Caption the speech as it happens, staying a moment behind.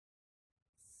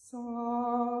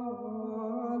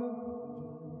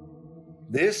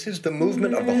This is the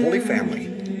movement of the Holy Family,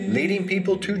 leading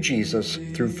people to Jesus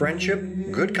through friendship,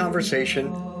 good conversation,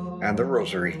 and the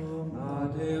Rosary.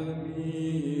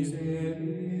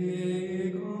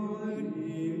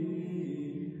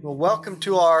 Well, welcome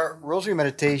to our Rosary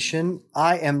Meditation.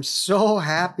 I am so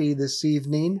happy this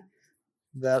evening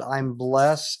that I'm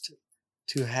blessed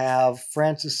to have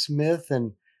Frances Smith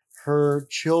and her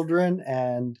children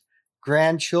and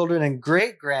grandchildren and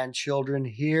great-grandchildren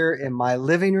here in my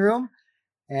living room.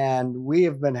 And we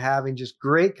have been having just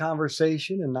great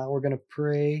conversation, and now we're going to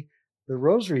pray the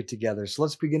Rosary together. So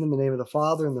let's begin in the name of the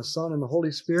Father, and the Son, and the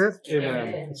Holy Spirit.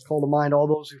 Amen. Let's call to mind all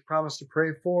those we've promised to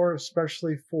pray for,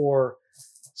 especially for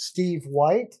Steve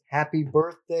White. Happy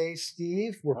birthday,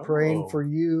 Steve. We're praying for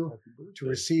you to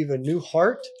receive a new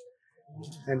heart,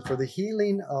 and for the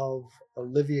healing of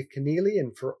Olivia Keneally,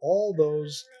 and for all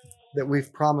those that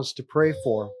we've promised to pray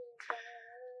for.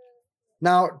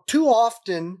 Now, too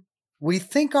often, we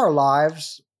think our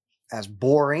lives as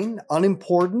boring,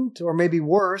 unimportant, or maybe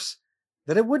worse,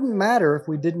 that it wouldn't matter if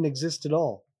we didn't exist at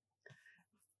all.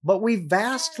 But we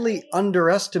vastly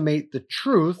underestimate the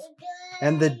truth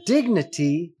and the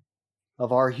dignity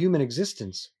of our human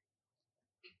existence.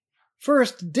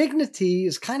 First, dignity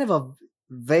is kind of a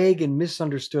vague and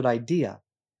misunderstood idea.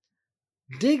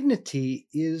 Dignity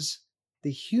is the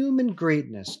human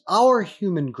greatness, our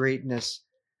human greatness,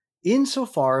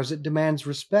 insofar as it demands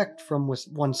respect from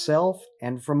oneself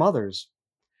and from others.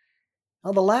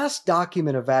 Now, the last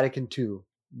document of Vatican II,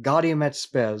 Gaudium et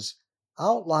Spes,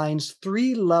 outlines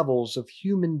 3 levels of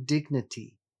human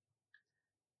dignity.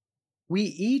 We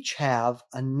each have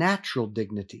a natural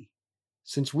dignity,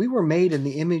 since we were made in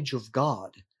the image of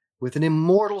God, with an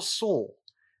immortal soul,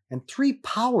 and 3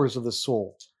 powers of the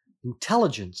soul: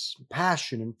 intelligence,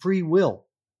 passion, and free will.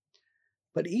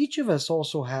 But each of us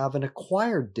also have an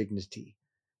acquired dignity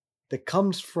that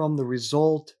comes from the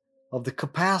result of the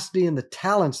capacity and the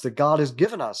talents that God has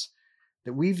given us,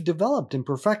 that we've developed and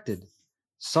perfected.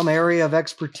 Some area of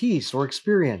expertise or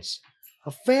experience,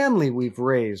 a family we've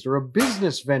raised, or a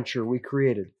business venture we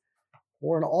created,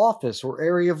 or an office or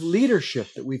area of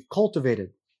leadership that we've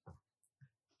cultivated.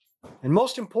 And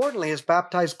most importantly, as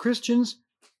baptized Christians,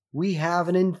 we have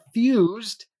an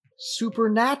infused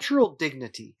supernatural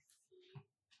dignity.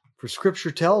 For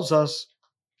Scripture tells us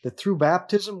that through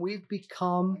baptism we've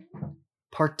become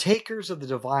partakers of the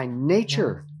divine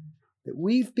nature, that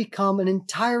we've become an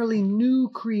entirely new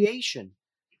creation,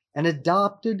 an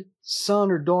adopted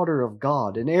son or daughter of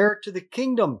God, an heir to the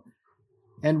kingdom,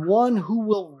 and one who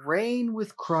will reign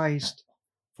with Christ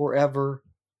forever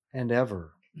and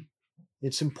ever.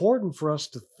 It's important for us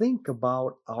to think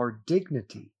about our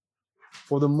dignity,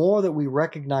 for the more that we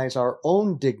recognize our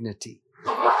own dignity.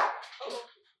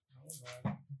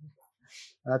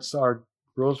 That's our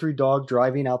rosary dog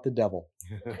driving out the devil.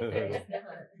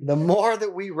 The more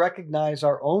that we recognize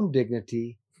our own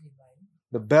dignity,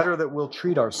 the better that we'll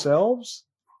treat ourselves,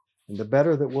 and the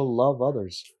better that we'll love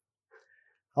others.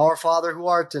 Our Father who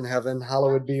art in heaven,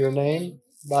 hallowed be your name.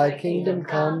 Thy kingdom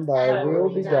come, thy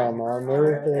will be done on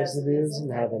earth as it is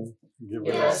in heaven.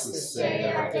 Give us this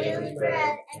day our daily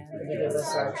bread, and forgive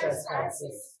us our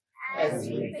trespasses, as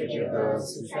we forgive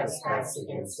those who trespass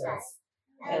against us.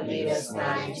 And lead us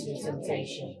not into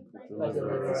temptation, but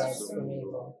deliver us from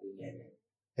evil. Amen.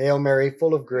 Hail Mary,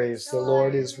 full of grace, the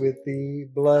Lord is with thee.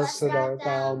 Blessed art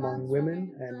thou among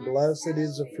women, and blessed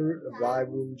is the fruit of thy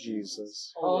womb,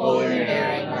 Jesus. Holy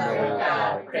Mary, Mother of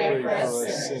God, pray for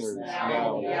us sinners,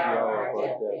 now and at the hour of our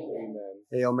death. Amen.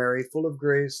 Hail Mary, full of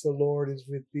grace, the Lord is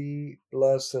with thee.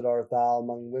 Blessed art thou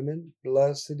among women,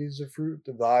 blessed is the fruit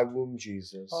of thy womb,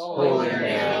 Jesus. Holy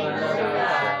Mary, Mother of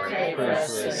God, pray for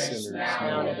us sinners,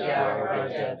 now and at the hour of our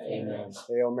death. Amen.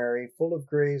 Hail Mary, full of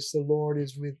grace, the Lord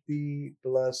is with thee.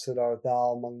 Blessed art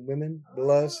thou among women,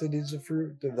 blessed is the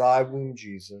fruit of thy womb,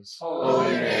 Jesus.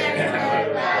 Holy Mary, Mother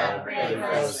of God, pray for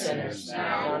us sinners,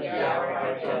 now and at the hour of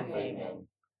our death. Amen.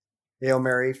 Hail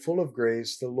Mary, full of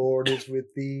grace, the Lord is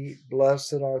with thee.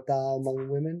 Blessed art thou among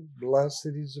women,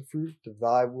 blessed is the fruit of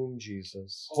thy womb,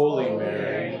 Jesus. Holy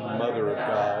Mary, Mother of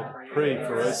God, pray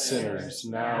for us sinners,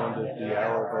 now and at the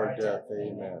hour of our death.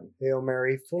 Amen. Hail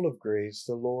Mary, full of grace,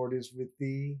 the Lord is with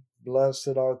thee.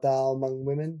 Blessed art thou among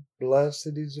women,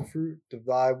 blessed is the fruit of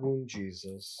thy womb,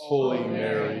 Jesus. Holy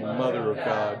Mary, Mother of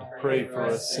God, pray for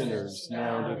us sinners,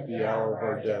 now and at the hour of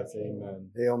our death. Amen.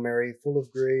 Hail Mary, full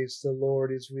of grace, the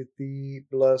Lord is with thee.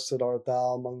 Blessed art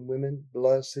thou among women,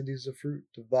 blessed is the fruit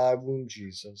of thy womb,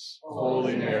 Jesus.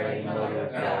 Holy Mary, Mother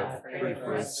of God, pray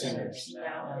for us sinners,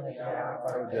 now and at the hour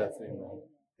of our death. Amen.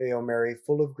 Hail Mary,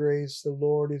 full of grace, the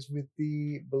Lord is with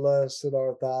thee. Blessed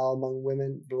art thou among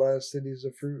women. Blessed is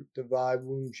the fruit of thy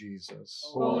womb, Jesus.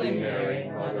 Holy Mary,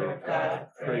 Mother of God,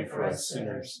 pray for us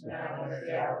sinners, now and at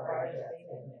the hour of our death.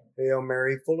 Amen. Hail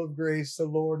Mary, full of grace, the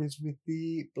Lord is with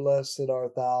thee. Blessed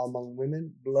art thou among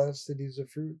women. Blessed is the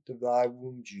fruit of thy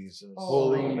womb, Jesus.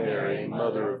 Holy Mary,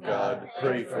 Mother of God,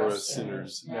 pray for us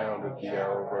sinners, now and at the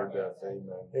hour of our death.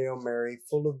 Amen. Hail Mary,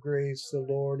 full of grace, the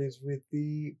Lord is with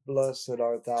thee. Blessed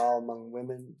art thou among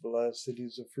women. Blessed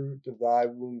is the fruit of thy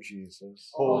womb,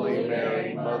 Jesus. Holy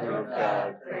Mary, Mother of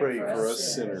God, pray for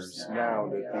us sinners, now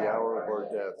and at the hour of our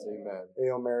death. Amen.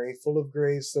 Hail Mary, full of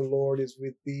grace, the Lord is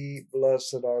with thee.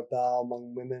 Blessed art thou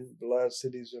among women. Blessed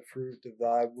is the fruit of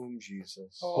thy womb,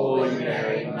 Jesus. Holy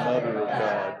Mary, Mother of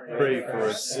God, pray for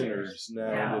us sinners,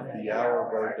 now and at the hour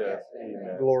of our death.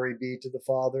 Amen. Glory be to the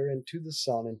Father, and to the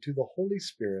Son, and to the Holy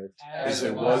Spirit. As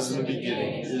it was in the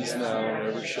beginning, is now, and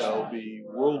ever shall be,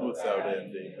 world without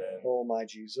end. Amen. O my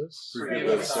Jesus,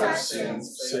 Forgive us our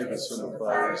sins, save us from the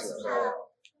fires of hell.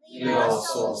 Lead all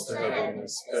souls to heaven,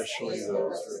 especially those who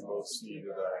are in most need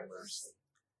of thy mercy.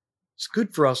 it's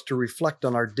good for us to reflect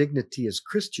on our dignity as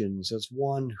Christians, as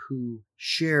one who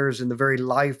shares in the very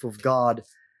life of God.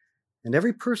 And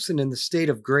every person in the state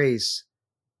of grace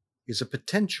is a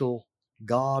potential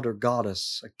god or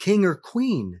goddess, a king or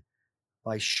queen,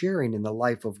 by sharing in the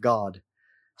life of God.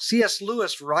 C.S.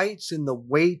 Lewis writes in The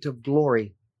Weight of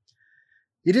Glory,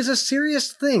 "It is a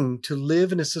serious thing to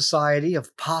live in a society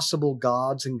of possible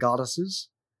gods and goddesses,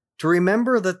 to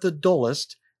remember that the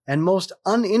dullest and most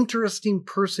uninteresting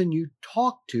person you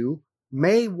talk to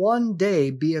may one day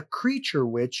be a creature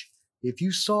which, if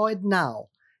you saw it now,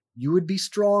 you would be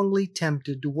strongly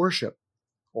tempted to worship,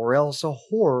 or else a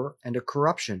horror and a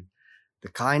corruption, the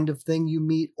kind of thing you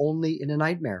meet only in a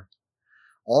nightmare.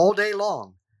 All day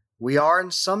long, we are in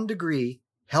some degree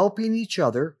helping each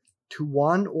other to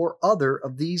one or other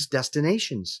of these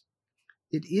destinations.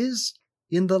 It is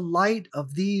in the light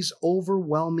of these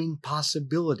overwhelming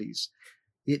possibilities,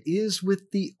 it is with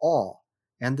the awe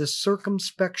and the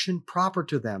circumspection proper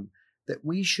to them that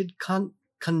we should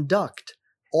conduct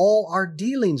all our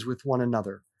dealings with one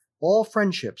another, all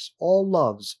friendships, all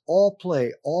loves, all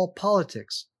play, all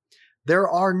politics. There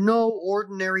are no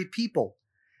ordinary people.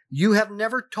 You have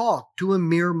never talked to a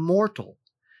mere mortal.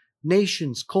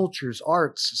 Nations, cultures,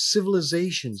 arts,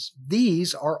 civilizations,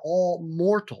 these are all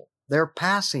mortal. They're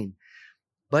passing.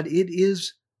 But it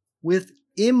is with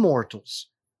immortals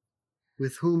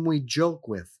with whom we joke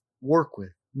with, work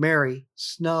with, marry,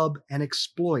 snub, and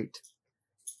exploit.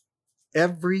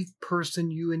 Every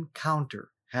person you encounter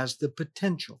has the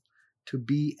potential to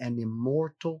be an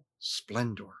immortal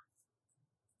splendor."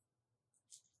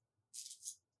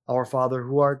 Our Father,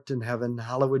 who art in heaven,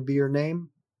 hallowed be your name.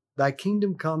 Thy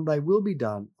kingdom come, thy will be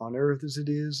done, on earth as it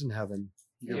is in heaven.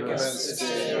 Give us this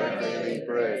day our daily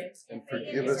bread, and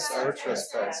forgive us our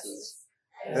trespasses,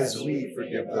 as we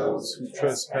forgive those who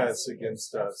trespass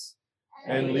against us.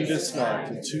 And lead us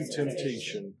not into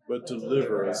temptation, but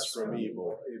deliver us from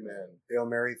evil. Amen. Hail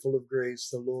Mary, full of grace,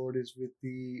 the Lord is with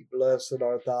thee. Blessed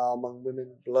art thou among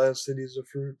women. Blessed is the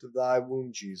fruit of thy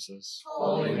womb, Jesus.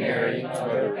 Holy Mary,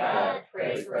 Mother of God,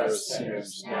 pray for us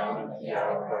sinners, now and at the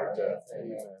hour of our death.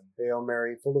 Amen. Hail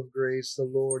Mary, full of grace, the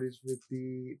Lord is with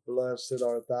thee. Blessed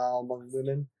art thou among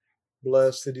women.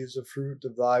 Blessed is the fruit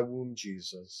of thy womb,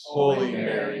 Jesus. Holy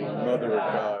Mary, Mother of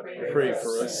God, pray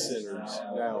for us sinners,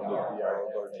 now and at the hour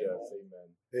of our death. Amen.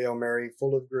 Hail Mary,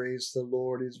 full of grace, the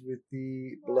Lord is with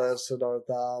thee. Blessed art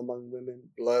thou among women.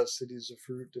 Blessed is the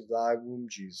fruit of thy womb,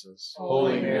 Jesus.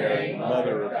 Holy Mary,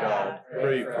 Mother of God,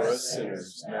 pray for us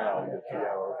sinners, now and at the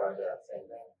hour of our death.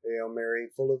 Amen. Hail Mary,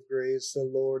 full of grace, the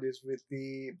Lord is with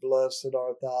thee. Blessed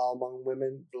art thou among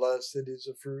women. Blessed is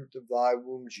the fruit of thy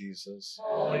womb, Jesus.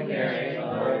 Holy Mary,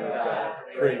 Mother of God,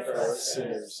 Pray for us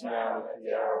sinners, now and at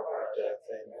the hour of our death.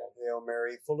 Amen. Hail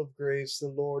Mary, full of grace, the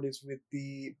Lord is with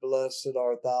thee. Blessed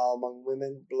art thou among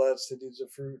women. Blessed is the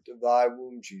fruit of thy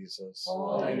womb, Jesus.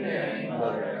 Holy Mary,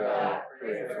 Mother of God,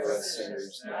 pray for us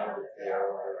sinners, now and at the hour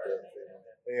of our death.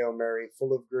 Amen. Hail Mary,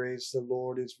 full of grace, the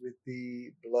Lord is with thee.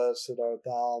 Blessed art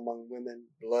thou among women.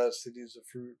 Blessed is the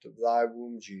fruit of thy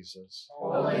womb, Jesus.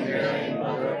 Holy Mary,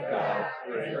 Mother of God,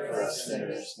 pray for us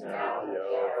sinners, now and at the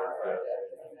hour of our death.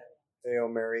 Amen. Hail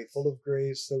Mary, full of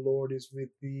grace, the Lord is with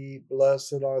thee.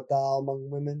 Blessed art thou among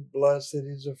women. Blessed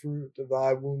is the fruit of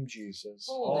thy womb, Jesus.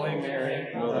 Holy Mary,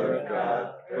 Mother of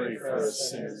God, pray for us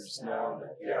sinners now and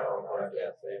at the hour of our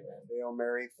death. Amen. Hail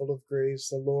Mary, full of grace,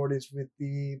 the Lord is with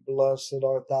thee. Blessed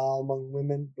art thou among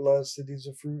women. Blessed is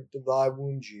the fruit of thy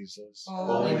womb, Jesus.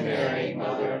 Holy Mary,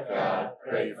 Mother of God,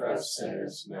 pray for us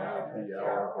sinners now and at the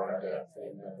hour of our death.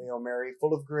 Amen. Hail Mary,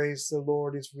 full of grace, the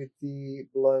Lord is with thee.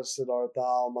 Blessed art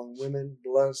thou among women.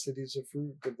 Blessed is the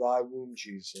fruit of thy womb,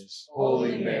 Jesus.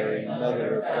 Holy Mary,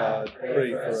 Mother of God,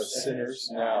 pray for us sinners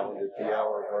now and at the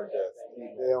hour of our death.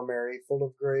 Amen. Hail Mary, full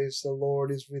of grace, the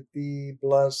Lord is with thee.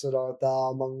 Blessed art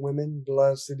thou among women.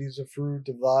 Blessed is the fruit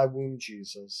of thy womb,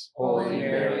 Jesus. Holy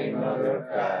Mary, Mother of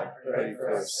God, pray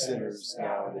for us sinners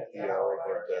now and at the hour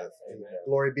of our death. Amen.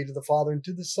 Glory be to the Father, and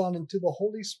to the Son, and to the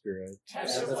Holy Spirit.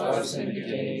 As it was in the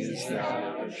beginning, is now,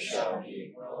 and ever shall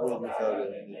be, world without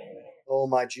end. Amen. O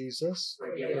my Jesus,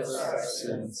 Forgive us our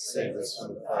sins, save us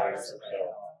from the fires of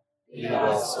hell. Lead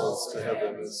all souls to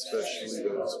heaven, especially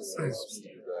those who most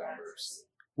need thy mercy.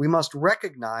 we must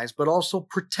recognize but also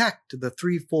protect the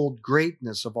threefold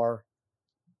greatness of our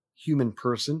human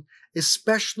person,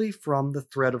 especially from the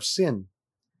threat of sin.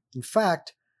 In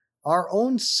fact, our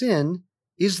own sin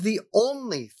is the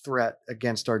only threat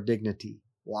against our dignity.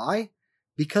 Why?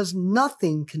 Because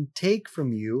nothing can take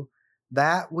from you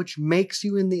that which makes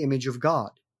you in the image of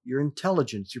God, your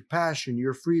intelligence, your passion,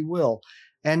 your free will,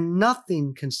 and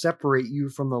nothing can separate you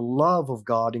from the love of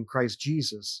God in Christ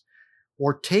Jesus,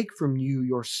 or take from you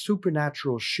your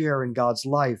supernatural share in God's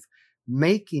life,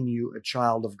 making you a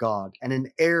child of God and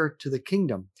an heir to the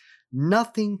kingdom.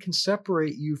 Nothing can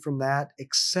separate you from that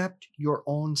except your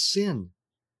own sin.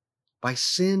 By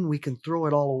sin, we can throw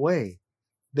it all away.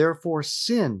 Therefore,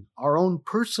 sin, our own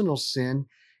personal sin,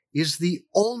 is the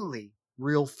only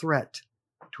real threat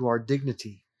to our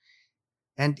dignity.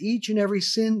 And each and every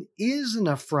sin is an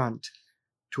affront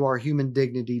to our human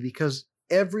dignity, because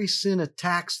every sin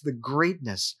attacks the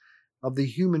greatness of the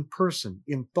human person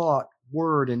in thought,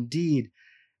 word, and deed.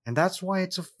 And that's why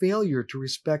it's a failure to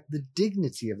respect the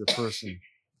dignity of the person.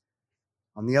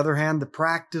 On the other hand, the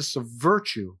practice of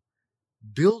virtue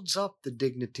builds up the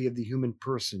dignity of the human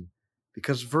person,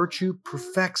 because virtue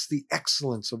perfects the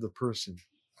excellence of the person.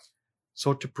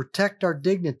 So to protect our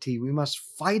dignity, we must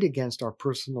fight against our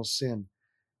personal sin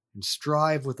and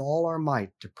strive with all our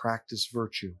might to practice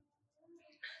virtue.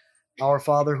 Our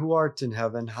Father, who art in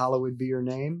heaven, hallowed be your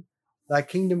name. Thy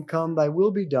kingdom come, thy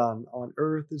will be done, on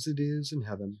earth as it is in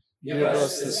heaven. Give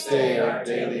us this day our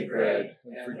daily bread,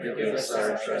 and forgive us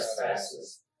our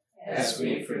trespasses, as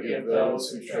we forgive those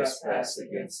who trespass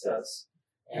against us.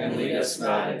 And lead us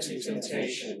not into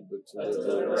temptation, but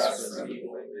deliver us from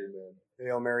evil. Amen.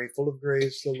 Hail Mary, full of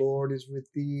grace, the Lord is with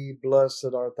thee.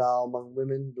 Blessed art thou among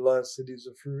women. Blessed is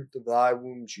the fruit of thy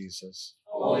womb, Jesus.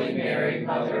 Holy Mary,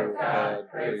 Mother of God,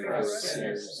 pray for us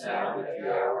sinners now and at the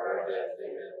hour of our death.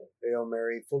 Amen. Hail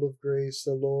Mary, full of grace,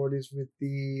 the Lord is with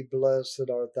thee. Blessed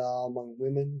art thou among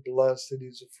women. Blessed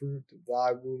is the fruit of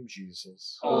thy womb,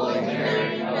 Jesus. Holy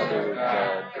Mary, Mother of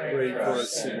God, pray for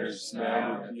us sinners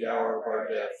now and at the hour of our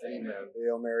death. Amen.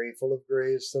 Hail Mary, full of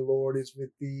grace, the Lord is with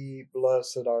thee.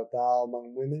 Blessed art thou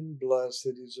among women.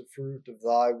 Blessed is the fruit of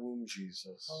thy womb,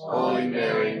 Jesus. Holy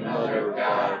Mary, Mother of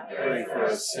God, pray for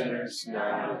us sinners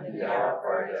now and at the hour of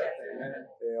our death. Amen.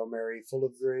 Hail Mary, full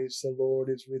of grace, the Lord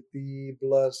is with thee.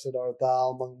 Blessed art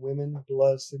thou among women.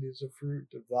 Blessed is the fruit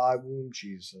of thy womb,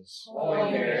 Jesus.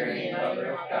 Holy Mary,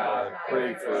 Mother of God,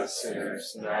 pray for us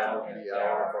sinners now and at the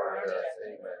hour of our death.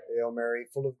 Amen. Hail Mary,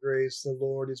 full of grace, the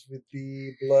Lord is with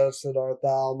thee. Blessed art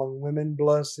thou among women.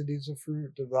 Blessed is the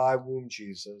fruit of thy womb,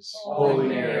 Jesus. Holy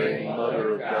Mary,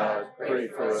 Mother of God, pray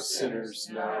for us sinners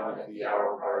now and at the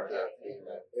hour of our death. Amen.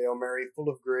 Hail Mary, full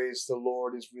of grace, the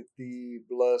Lord is with thee.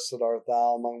 Blessed art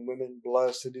thou among women.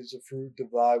 Blessed is the fruit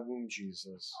of thy womb,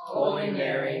 Jesus. Holy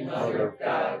Mary, Mother of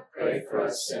God, pray for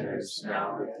us sinners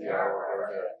now and at the hour of our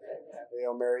death. Amen.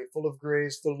 Hail Mary, full of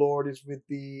grace, the Lord is with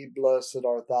thee. Blessed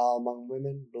art thou among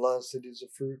women. Blessed is the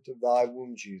fruit of thy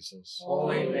womb, Jesus.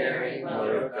 Holy Mary,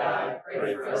 Mother of God,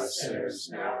 pray for us sinners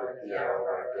now and at the hour of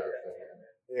our death.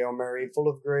 Amen. Hail Mary, full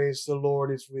of grace, the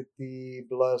Lord is with thee.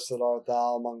 Blessed art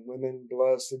thou among women.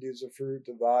 Blessed is the fruit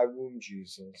of thy womb,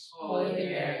 Jesus. Holy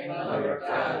Mary, Mother of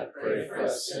God, pray for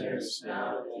us sinners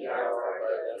now and at the hour of our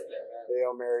death. Amen.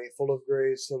 Hail Mary, full of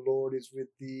grace, the Lord is with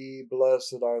thee.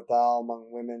 Blessed art thou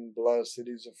among women. Blessed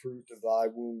is the fruit of thy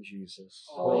womb, Jesus.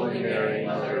 Holy Mary,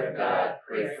 Mother of God,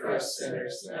 pray for us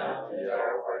sinners now and at the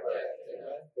hour of our death.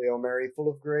 Amen. Hail Mary, full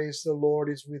of grace, the Lord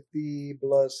is with thee.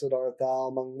 Blessed art thou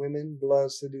among women.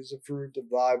 Blessed is the fruit of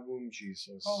thy womb,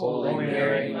 Jesus. Holy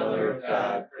Mary, Mother of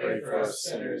God, pray pray for us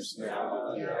sinners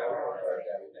now and at the hour of our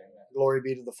death. Amen. Glory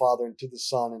be to the Father, and to the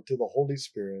Son, and to the Holy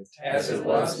Spirit. As it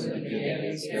was in the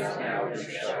beginning, is now, and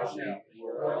shall be,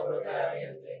 world without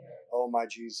end. Amen. O my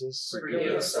Jesus,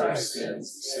 Forgive us our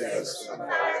sins, save us from the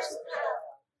fires of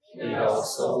hell. Lead all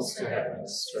souls to heaven,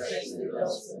 especially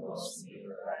those who most need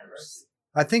thy mercy.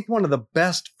 I think one of the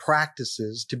best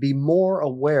practices to be more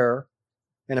aware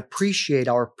and appreciate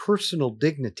our personal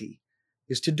dignity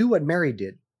is to do what Mary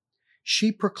did.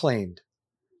 She proclaimed,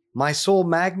 "My soul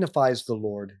magnifies the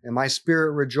Lord, and my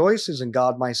spirit rejoices in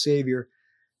God my Savior,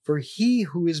 for he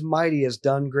who is mighty has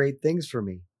done great things for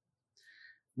me."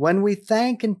 When we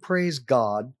thank and praise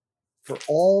God for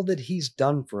all that he's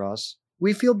done for us,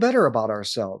 we feel better about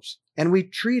ourselves, and we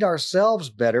treat ourselves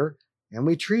better, and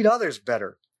we treat others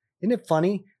better. Isn't it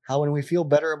funny how when we feel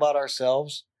better about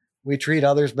ourselves, we treat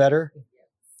others better?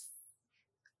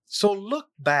 So look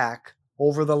back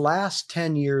over the last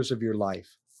 10 years of your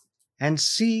life and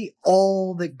see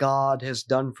all that God has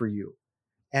done for you,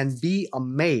 and be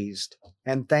amazed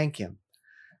and thank him.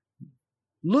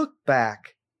 Look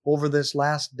back over this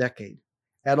last decade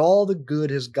at all the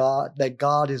good that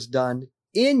God has done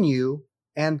in you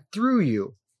and through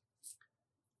you.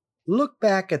 Look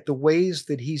back at the ways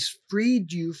that he's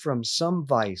freed you from some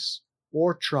vice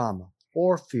or trauma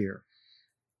or fear.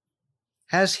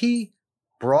 Has he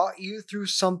brought you through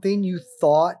something you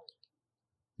thought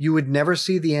you would never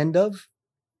see the end of,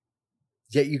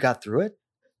 yet you got through it?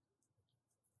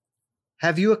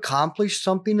 Have you accomplished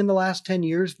something in the last 10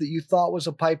 years that you thought was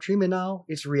a pipe dream and now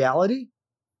it's reality?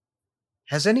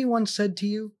 Has anyone said to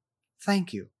you,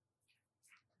 "Thank you"?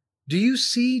 Do you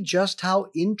see just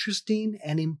how interesting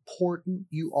and important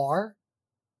you are?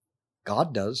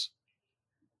 God does.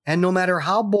 And no matter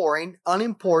how boring,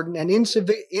 unimportant, and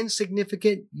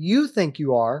insignificant you think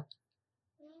you are,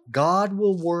 God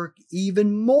will work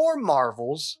even more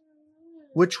marvels,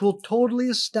 which will totally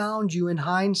astound you in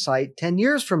hindsight 10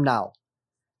 years from now.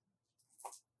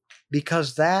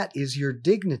 Because that is your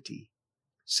dignity,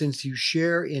 since you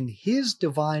share in his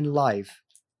divine life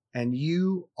and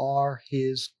you are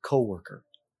his co-worker.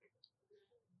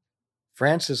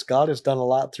 Francis, God has done a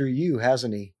lot through you,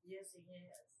 hasn't he? Yes, he has.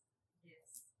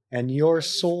 Yes. And your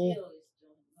soul, Still is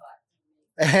doing a lot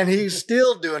to me. and he's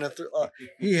still doing it.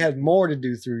 He had more to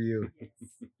do through you. Yes.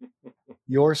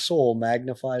 Your soul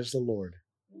magnifies the Lord.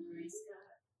 Praise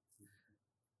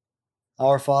God.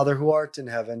 Our Father who art in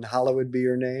heaven, hallowed be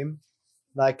your name.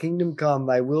 Thy kingdom come,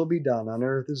 thy will be done on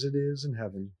earth as it is in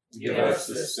heaven. Give us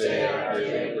this day our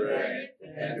daily bread,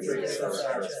 and forgive us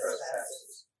our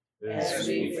trespasses, as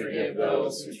we forgive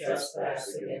those who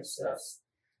trespass against us.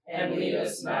 And lead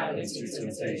us not into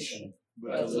temptation,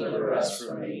 but deliver us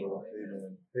from evil.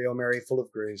 Amen. Hail Mary, full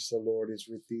of grace, the Lord is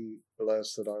with thee.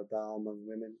 Blessed art thou among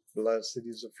women. Blessed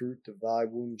is the fruit of thy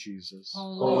womb, Jesus.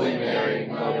 Holy Mary,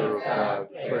 Mother of God,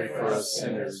 pray for us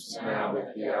sinners, now and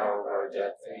at the hour of our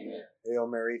death. Amen. Hail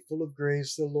Mary, full of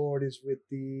grace, the Lord is with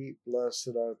thee.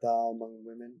 Blessed art thou among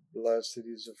women. Blessed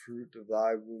is the fruit of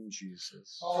thy womb,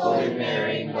 Jesus. Holy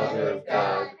Mary, Mother of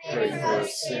God, pray for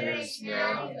us sinners,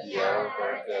 now and at the hour of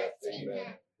our death.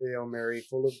 Amen. Hail Mary,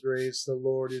 full of grace, the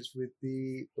Lord is with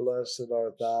thee. Blessed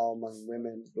art thou among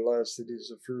women. Blessed is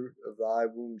the fruit of thy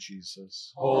womb,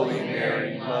 Jesus. Holy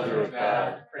Mary, Mother of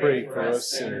God, pray for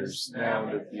us sinners, now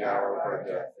and at the hour of our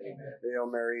death. Amen. Hail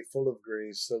Mary, full of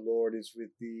grace, the Lord is with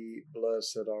thee.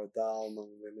 Blessed art thou among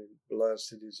women.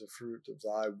 Blessed is the fruit of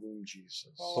thy womb,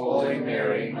 Jesus. Holy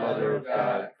Mary, Mother of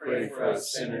God, pray for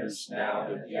us sinners, now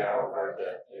and at the hour of our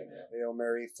death. Amen. Hail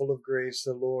Mary, full of grace,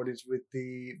 the Lord is with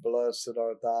thee. Blessed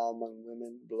art thou among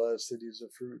women. Blessed is the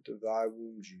fruit of thy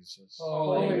womb, Jesus.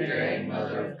 Holy Mary,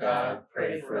 Mother of God,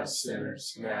 pray for us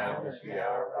sinners, now and at the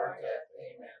hour of our death.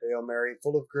 Amen. Hail Mary,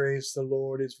 full of grace, the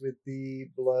Lord is with thee.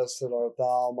 Blessed art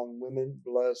thou among women.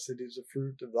 Blessed is the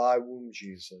fruit of thy womb,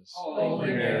 Jesus. Holy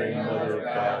Mary, Mother of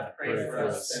God, pray for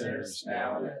us sinners,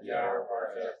 now and at the hour of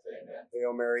our death. Amen.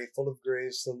 Hail Mary, full of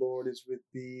grace, the Lord is with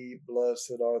thee.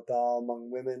 Blessed art thou among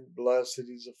women. Blessed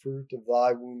is the fruit of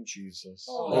thy womb, Jesus.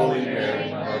 Holy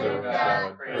Mary, Mother of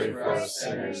God, pray for us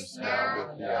sinners, now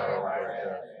and at the hour of our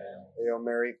death. Amen. Hail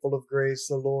Mary, full of grace,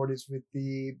 the Lord is with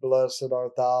thee. Blessed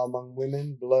art thou among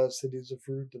women. Blessed is the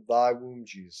fruit of thy womb,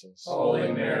 Jesus.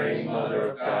 Holy Mary,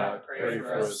 Mother of God, pray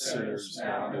for us sinners,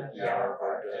 now and at the hour of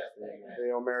our death. Amen.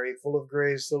 Hail Mary, full of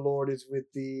grace, the Lord is with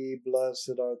thee.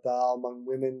 Blessed art thou among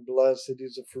women. Blessed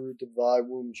is the fruit of thy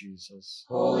womb, Jesus.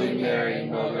 Holy Mary,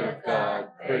 Mother of God,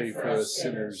 pray for us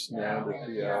sinners now and at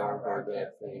the hour of our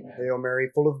death. Amen. Hail Mary,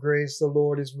 full of grace, the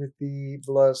Lord is with thee.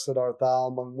 Blessed art thou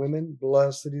among women.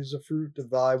 Blessed is the fruit of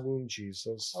thy womb,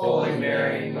 Jesus. Holy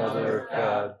Mary, Mother of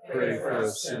God, pray for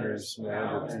us sinners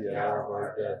now and at the hour of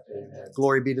our death. Amen.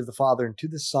 Glory be to the Father, and to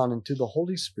the Son, and to the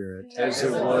Holy Spirit. As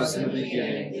it was in the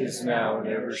beginning, is now, and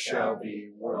ever shall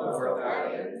be, world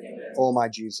without end. Amen. O my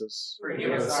Jesus,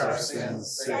 Forgive us our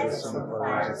sins, save us from the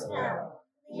fires of hell.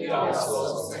 Lead all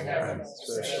souls to heaven,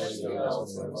 especially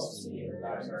those who most in need of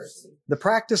thy mercy. the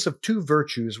practice of two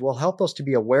virtues will help us to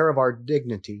be aware of our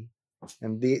dignity,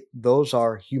 and those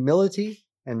are humility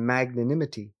and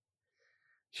magnanimity.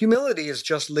 Humility is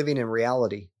just living in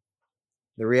reality.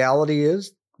 The reality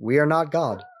is we are not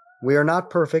God. We are not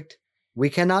perfect. We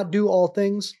cannot do all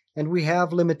things, and we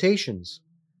have limitations.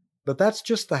 But that's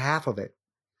just the half of it.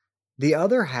 The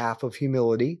other half of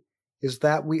humility is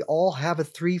that we all have a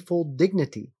threefold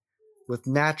dignity with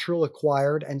natural,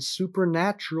 acquired, and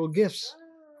supernatural gifts.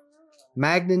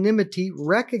 Magnanimity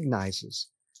recognizes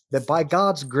that by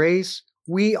God's grace,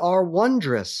 we are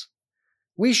wondrous.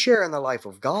 We share in the life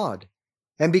of God.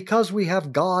 And because we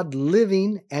have God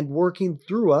living and working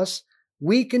through us,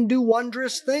 we can do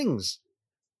wondrous things.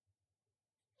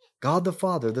 God the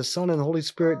Father, the Son, and the Holy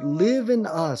Spirit live in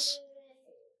us.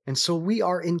 And so we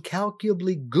are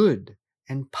incalculably good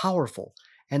and powerful,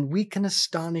 and we can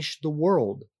astonish the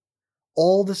world.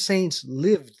 All the saints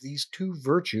lived these two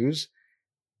virtues.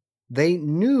 They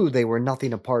knew they were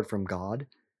nothing apart from God,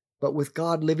 but with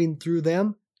God living through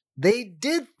them, they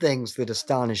did things that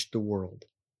astonished the world.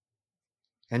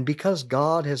 And because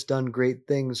God has done great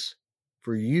things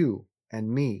for you and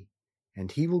me,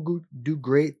 and He will do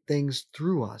great things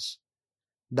through us,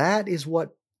 that is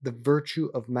what the virtue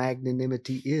of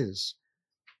magnanimity is.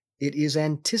 It is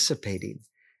anticipating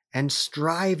and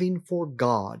striving for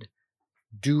God,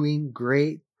 doing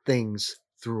great things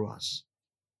through us.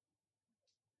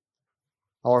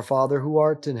 Our Father who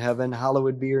art in heaven,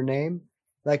 hallowed be your name.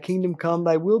 Thy kingdom come,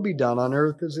 thy will be done on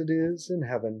earth as it is in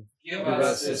heaven. Give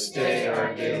us this day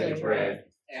our daily bread,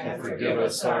 and forgive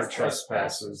us our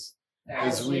trespasses,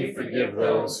 as we forgive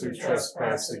those who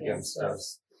trespass against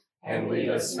us. And lead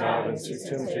us not into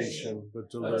temptation, but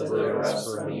deliver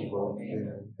us from evil.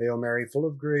 Amen. Hail Mary, full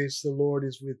of grace, the Lord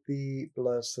is with thee.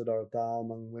 Blessed art thou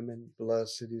among women.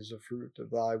 Blessed is the fruit of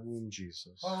thy womb,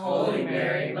 Jesus. Holy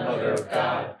Mary, Mother of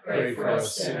God, pray for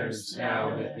us sinners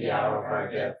now and at the hour of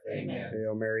our death. Amen.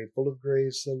 Hail Mary, full of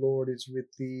grace, the Lord is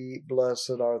with thee.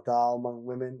 Blessed art thou among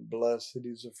women. Blessed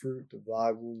is the fruit of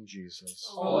thy womb, Jesus.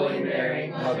 Holy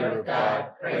Mary, Mother of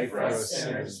God, pray for us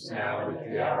sinners now and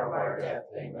at the hour of our death.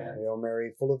 Amen. Hail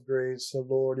Mary, full of grace, the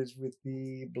Lord is with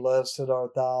thee. Blessed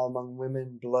art thou among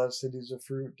women. Blessed is the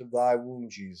fruit of thy womb,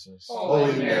 Jesus.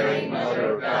 Holy Mary,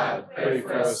 Mother of God, pray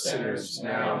for us sinners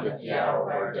now and at the hour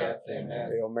of our death.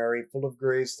 Amen. Hail Mary, full of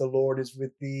grace, the Lord is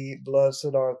with thee.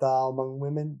 Blessed art thou among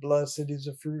women. Blessed is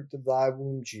the fruit of thy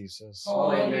womb, Jesus.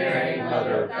 Holy Mary,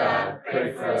 Mother of God,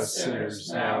 pray for us sinners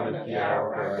now and at the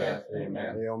hour of our death.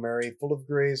 Amen. Hail Mary, full of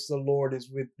grace, the Lord is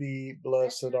with thee.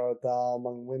 Blessed art thou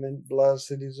among women.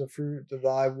 Blessed is the fruit of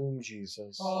thy womb,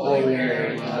 Jesus. Holy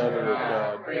Mary, Mother of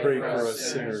God, pray for us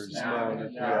sinners now and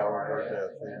at the hour of our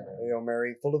death. Amen. Hail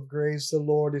Mary, full of grace, the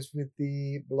Lord is with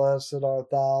thee. Blessed art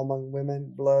thou among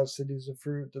women. Blessed is the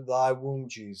fruit of thy womb,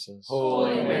 Jesus.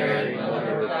 Holy Mary,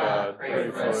 Mother of God,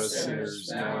 pray for us sinners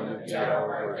now and at the hour of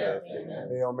our death. Amen.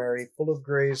 Hail Mary, full of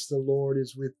grace, the Lord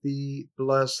is with thee.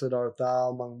 Blessed art thou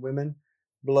among women.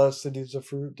 Blessed is the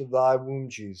fruit of thy womb,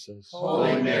 Jesus.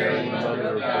 Holy Mary,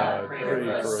 Mother of God, pray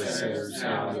for us sinners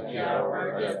now and at the hour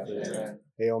of our death. Amen.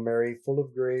 Hail Mary, full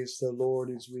of grace, the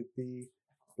Lord is with thee.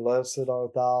 Blessed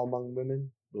art thou among women.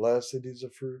 Blessed is the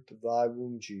fruit of thy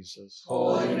womb, Jesus.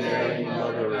 Holy Mary,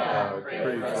 Mother of God,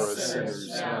 pray for us sinners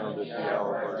now and at the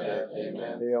hour of our death.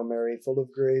 Amen. Hail Mary, full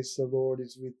of grace, the Lord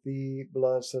is with thee.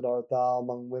 Blessed art thou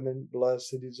among women.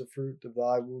 Blessed is the fruit of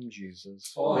thy womb,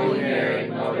 Jesus. Holy Mary,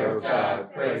 Mother of God,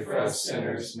 pray for us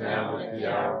sinners now and at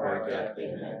the hour of our death.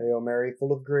 Amen. Hail Mary,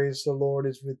 full of grace, the Lord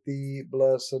is with thee.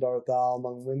 Blessed art thou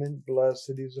among women.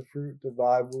 Blessed is the fruit of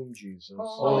thy womb, Jesus.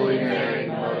 Holy Mary,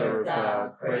 Mother of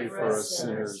God, pray for us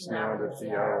sinners now and at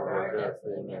the hour of our death.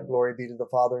 Amen. Glory be to the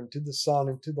Father, and to the Son,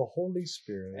 and to the Holy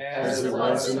Spirit. As it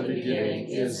was in the beginning,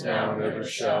 is now, and ever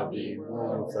shall be,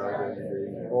 world without end.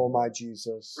 Amen. O my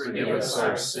Jesus, Forgive us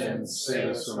our sins, save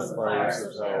us from the fires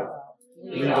of hell.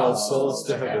 Lead all souls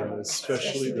to heaven,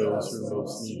 especially those who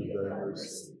most need of thy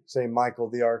mercy. Saint Michael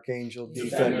the Archangel,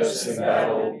 defend us in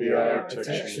battle, be our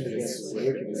protection against against the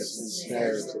wickedness and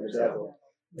snares of the devil.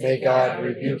 May God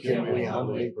rebuke him, we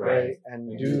humbly pray.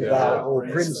 And do thou, O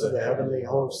Prince of the heavenly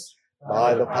host,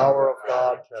 by the power of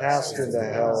God, cast into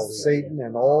hell Satan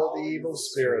and all the evil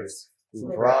spirits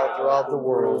who prowl throughout the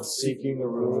world, seeking the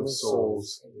ruin of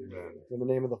souls. In the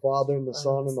name of the Father, and the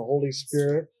Son, and the Holy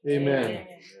Spirit. Amen.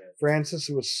 Francis,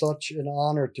 it was such an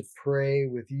honor to pray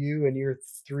with you and your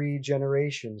 3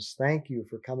 generations. Thank you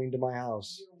for coming to my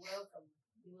house. You're welcome.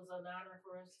 It was an honor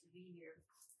for us to be here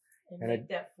and And make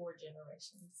that 4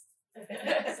 generations.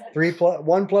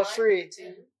 1 plus 3.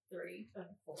 2, 3, 4.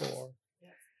 4.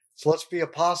 So let's be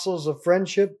apostles of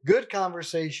friendship, good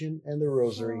conversation, and the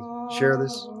rosary. Share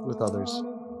this with others.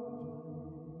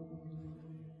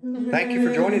 Thank you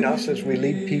for joining us as we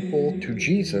lead people to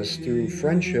Jesus through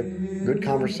friendship, good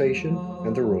conversation,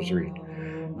 and the rosary.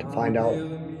 To find out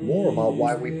more about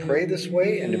why we pray this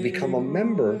way and to become a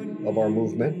member of our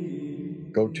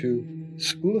movement, go to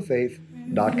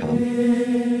schooloffaith.com.